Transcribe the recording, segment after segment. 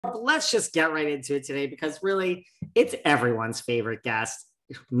let's just get right into it today because really it's everyone's favorite guest.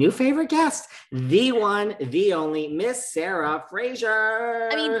 New favorite guest, the one, the only Miss Sarah Fraser.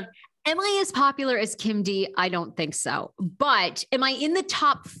 I mean, am I as popular as Kim D? I don't think so. But am I in the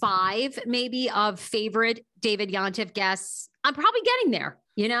top 5 maybe of favorite David Yontef guests? I'm probably getting there,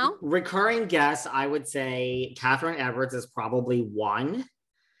 you know? Recurring guests, I would say Catherine Edwards is probably 1.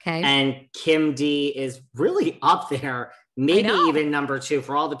 Okay. And Kim D is really up there, maybe even number 2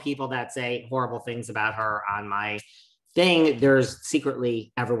 for all the people that say horrible things about her on my thing. There's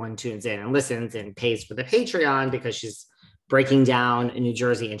secretly everyone tunes in and listens and pays for the Patreon because she's breaking down in New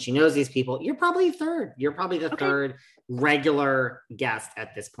Jersey and she knows these people. You're probably third. You're probably the third regular guest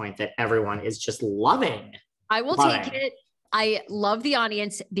at this point that everyone is just loving. I will take it. I love the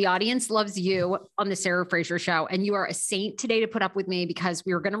audience. The audience loves you on the Sarah Fraser show. And you are a saint today to put up with me because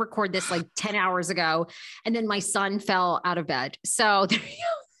we were going to record this like 10 hours ago. And then my son fell out of bed. So there you go.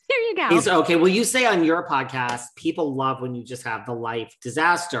 There you go. He's okay. Well, you say on your podcast, people love when you just have the life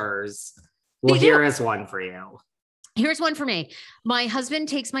disasters. Well, here is one for you. Here's one for me. My husband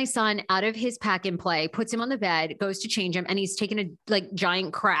takes my son out of his pack and play, puts him on the bed, goes to change him, and he's taking a like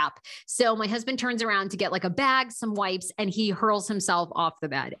giant crap. So my husband turns around to get like a bag, some wipes, and he hurls himself off the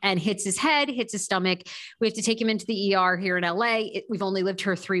bed and hits his head, hits his stomach. We have to take him into the ER here in LA. We've only lived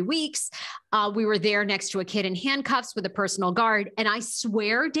here 3 weeks. We were there next to a kid in handcuffs with a personal guard. And I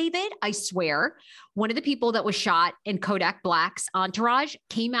swear, David, I swear, one of the people that was shot in Kodak Black's entourage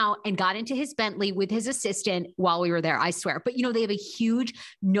came out and got into his Bentley with his assistant while we were there. I swear. But you know, they have a huge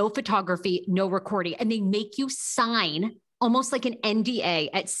no photography, no recording, and they make you sign almost like an NDA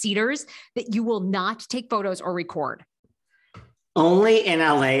at Cedars that you will not take photos or record. Only in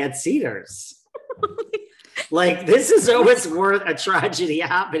LA at Cedars. Like, this is always worth a tragedy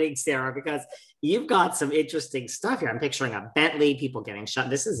happening, Sarah, because you've got some interesting stuff here. I'm picturing a Bentley, people getting shot.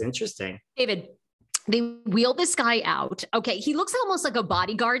 This is interesting. David, they wheel this guy out. Okay. He looks almost like a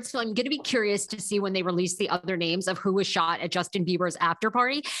bodyguard. So I'm going to be curious to see when they release the other names of who was shot at Justin Bieber's after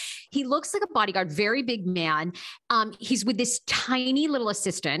party. He looks like a bodyguard, very big man. He's with this tiny little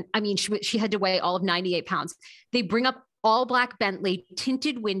assistant. I mean, she had to weigh all of 98 pounds. They bring up all black Bentley,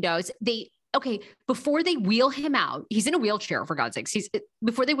 tinted windows. Before they wheel him out, he's in a wheelchair, for God's sakes.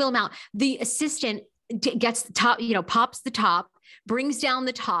 Before they wheel him out, the assistant gets the top, pops the top, brings down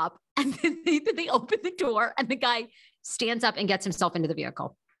the top, and then they open the door and the guy stands up and gets himself into the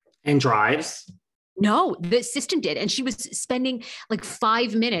vehicle. And drives? No, the assistant did. And she was spending like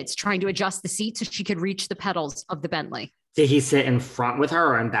 5 minutes trying to adjust the seat so she could reach the pedals of the Bentley. Did he sit in front with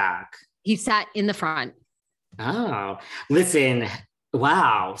her or in back? He sat in the front. Oh, listen.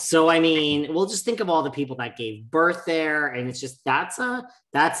 Wow. So, I mean, we'll just think of all the people that gave birth there. And it's just, that's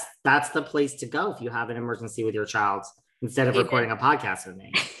the place to go if you have an emergency with your child instead of recording a podcast with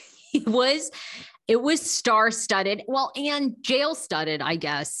me. It was star-studded. Well, and jail-studded, I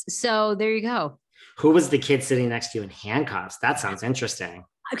guess. So there you go. Who was the kid sitting next to you in handcuffs? That sounds interesting.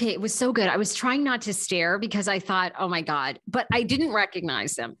 Okay, it was so good. I was trying not to stare because I thought, oh my God, but I didn't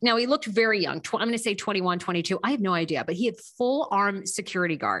recognize him. Now, he looked very young. I'm going to say 21, 22. I have no idea, but he had full armed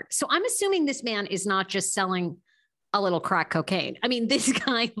security guard. So I'm assuming this man is not just selling a little crack cocaine. I mean, this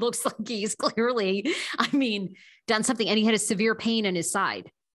guy looks like he's clearly, done something, and he had a severe pain in his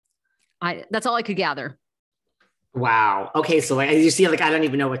side. That's all I could gather. Wow. Okay. So you see, I don't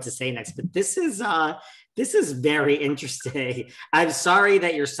even know what to say next, but this is very interesting. I'm sorry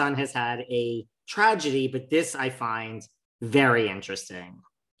that your son has had a tragedy, but this I find very interesting.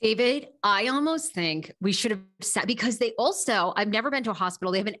 David, I almost think we should have sat, because I've never been to a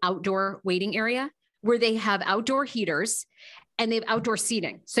hospital. They have an outdoor waiting area where they have outdoor heaters and they have outdoor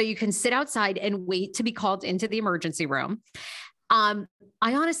seating. So you can sit outside and wait to be called into the emergency room.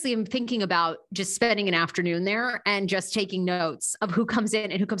 I honestly am thinking about just spending an afternoon there and just taking notes of who comes in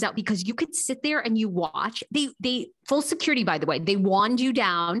and who comes out, because you could sit there and you watch. They full security, by the way. They wand you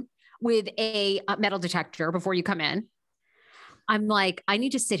down with a metal detector before you come in. I'm like, I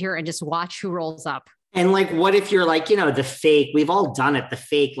need to sit here and just watch who rolls up. And what if you're the fake, we've all done it, the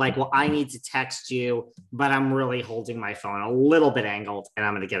fake, I need to text you, but I'm really holding my phone a little bit angled and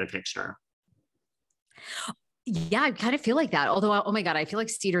I'm going to get a picture. Yeah, I kind of feel like that. Although, oh my God, I feel like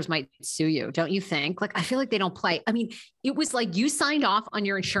Cedars might sue you. Don't you think? I feel like they don't play. I mean, it was like you signed off on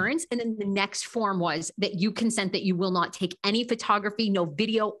your insurance. And then the next form was that you consent that you will not take any photography, no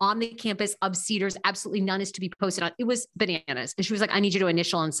video on the campus of Cedars. Absolutely none is to be posted on. It was bananas. And she was like, I need you to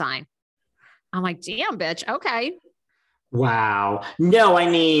initial and sign. I'm like, damn, bitch. Okay. Wow. No,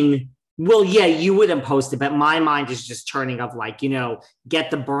 well, yeah, you wouldn't post it, but my mind is just turning of get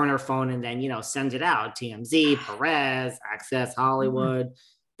the burner phone and then, send it out. TMZ, Perez, Access Hollywood.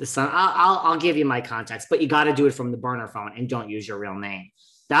 The son, I'll give you my contacts, but you got to do it from the burner phone and don't use your real name.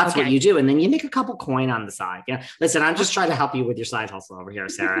 That's what you do. And then you make a couple coin on the side. Yeah. Listen, I'm just trying to help you with your side hustle over here,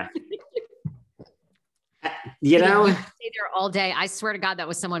 Sarah. You know, you stay there all day. I swear to God, that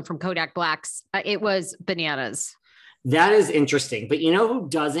was someone from Kodak Black's. It was bananas. That is interesting. But you know who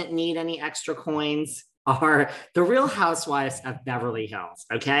doesn't need any extra coins are the Real Housewives of Beverly Hills.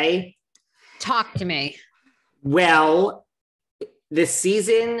 Okay. Talk to me. Well, the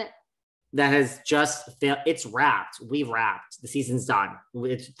season that has just it's wrapped. We've wrapped. The season's done.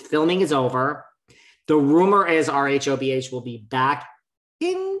 Filming is over. The rumor is RHOBH will be back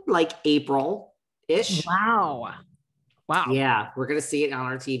in like April-ish. Wow. Yeah, we're gonna see it on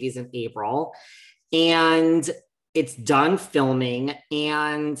our TVs in April, and it's done filming.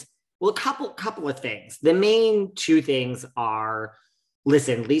 And well, a couple of things. The main two things are,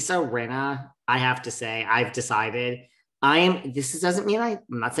 listen, Lisa Rinna. I have to say, I've decided. This doesn't mean I'm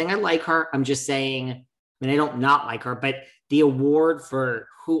not saying I like her. I'm just saying, I mean, I don't not like her, but the award for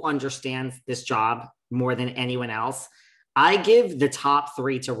who understands this job more than anyone else, I give the top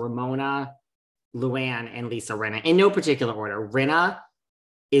three to Ramona, Luann, and Lisa Rinna in no particular order. Rinna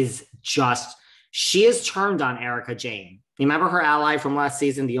is she is turned on Erika Jayne. You remember her ally from last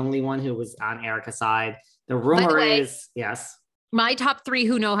season, the only one who was on Erika's side? The rumor is, yes. My top three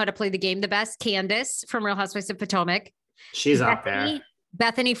who know how to play the game the best: Candace from Real Housewives of Potomac. She's up there.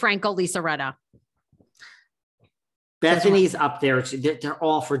 Bethany Frankel, Lisa Rinna. Bethany's up there. They're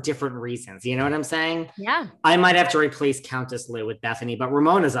all for different reasons. You know what I'm saying? Yeah. I might have to replace Countess Lou with Bethany, but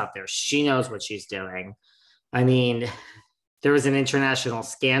Ramona's up there. She knows what she's doing. I mean, there was an international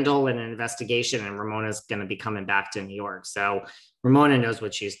scandal and an investigation, and Ramona's going to be coming back to New York. So Ramona knows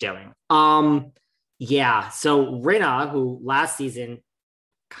what she's doing. Yeah. So Rinna, who last season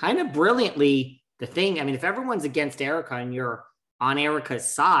kind of brilliantly, if everyone's against Erika and you're on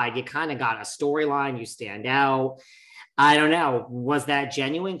Erika's side, you kind of got a storyline, you stand out. I don't know. Was that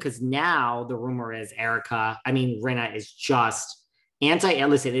genuine? Because now the rumor is Rinna is just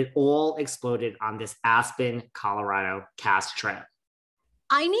listen, it all exploded on this Aspen, Colorado cast trip.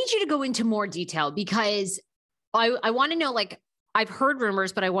 I need you to go into more detail because I want to know, like, I've heard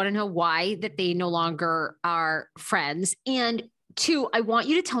rumors, but I want to know why that they no longer are friends. And two, I want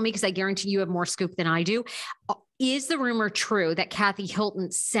you to tell me, because I guarantee you have more scoop than I do. Is the rumor true that Kathy Hilton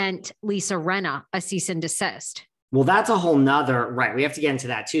sent Lisa Rinna a cease and desist? Well, that's a whole nother, right. We have to get into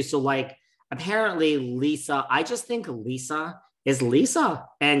that too. So like, apparently Lisa, I just think Lisa is Lisa,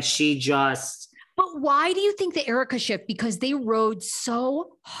 and she just. But why do you think the Erika shift? Because they rode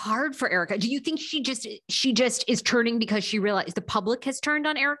so hard for Erika. Do you think she just is turning because she realized the public has turned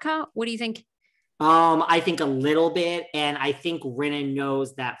on Erika? What do you think? I think a little bit. And I think Rinna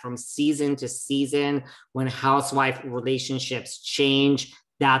knows that from season to season, when housewife relationships change,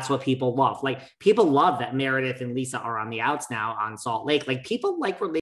 that's what people love. Like, people love that Meredith and Lisa are on the outs now on Salt Lake. Like, people like